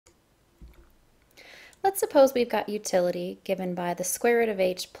Let's suppose we've got utility given by the square root of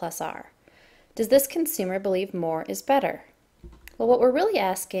h plus r. Does this consumer believe more is better? Well, what we're really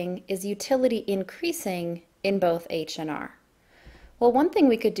asking is utility increasing in both h and r. Well, one thing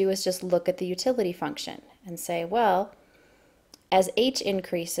we could do is just look at the utility function and say, well, as h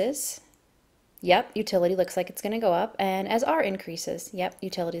increases, yep, utility looks like it's going to go up, and as r increases, yep,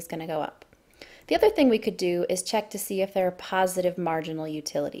 utility is going to go up. The other thing we could do is check to see if there are positive marginal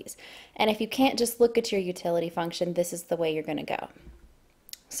utilities. And if you can't just look at your utility function, this is the way you're going to go.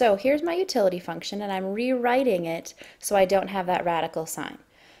 So here's my utility function, and I'm rewriting it so I don't have that radical sign.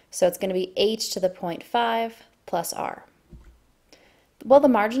 So it's going to be h to the 0.5 plus r. Well, the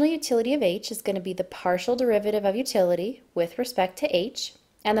marginal utility of h is going to be the partial derivative of utility with respect to h,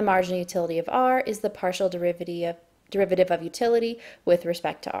 and the marginal utility of r is the partial derivative of utility with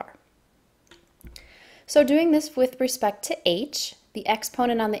respect to r. So doing this with respect to h, the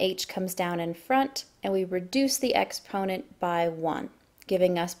exponent on the h comes down in front, and we reduce the exponent by 1,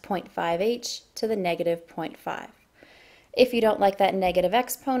 giving us 0.5h to the negative 0.5. If you don't like that negative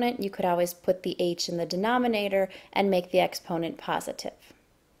exponent, you could always put the h in the denominator and make the exponent positive.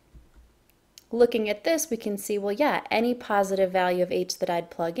 Looking at this, we can see, well, yeah, any positive value of h that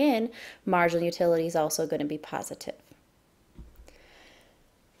I'd plug in, marginal utility is also going to be positive.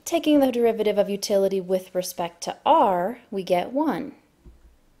 Taking the derivative of utility with respect to r, we get 1.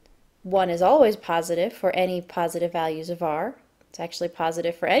 1 is always positive for any positive values of r. It's actually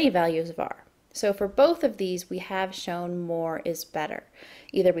positive for any values of r. So for both of these, we have shown more is better.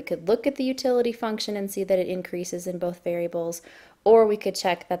 Either we could look at the utility function and see that it increases in both variables, or we could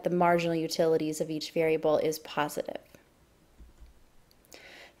check that the marginal utilities of each variable is positive.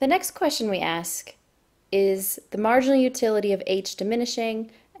 The next question we ask is the marginal utility of h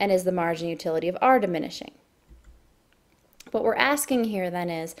diminishing, and is the marginal utility of r diminishing? What we're asking here then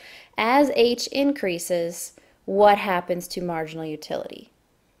is, as h increases, what happens to marginal utility?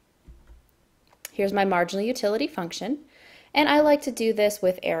 Here's my marginal utility function, and I like to do this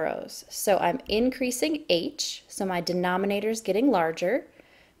with arrows. So I'm increasing h, so my denominator is getting larger,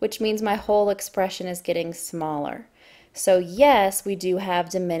 which means my whole expression is getting smaller. So yes, we do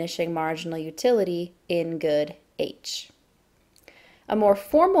have diminishing marginal utility in good h. A more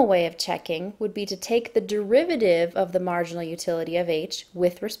formal way of checking would be to take the derivative of the marginal utility of h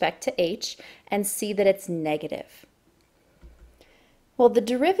with respect to h and see that it's negative. Well, the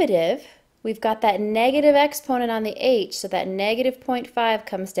derivative, we've got that negative exponent on the h, so that negative 0.5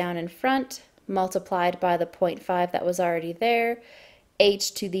 comes down in front, multiplied by the 0.5 that was already there,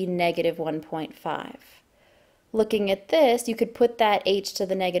 h to the negative 1.5. Looking at this, you could put that h to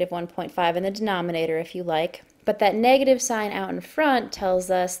the negative 1.5 in the denominator if you like, but that negative sign out in front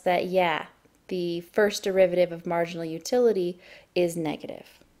tells us that, yeah, the first derivative of marginal utility is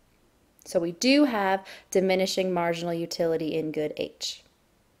negative. So we do have diminishing marginal utility in good h.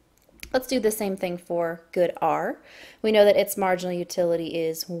 Let's do the same thing for good r. We know that its marginal utility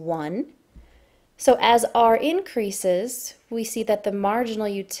is 1. So as r increases, we see that the marginal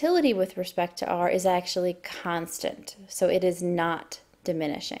utility with respect to r is actually constant, so it is not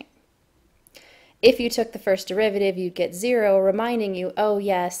diminishing. If you took the first derivative, you'd get 0, reminding you, oh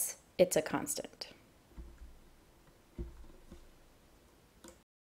yes, it's a constant.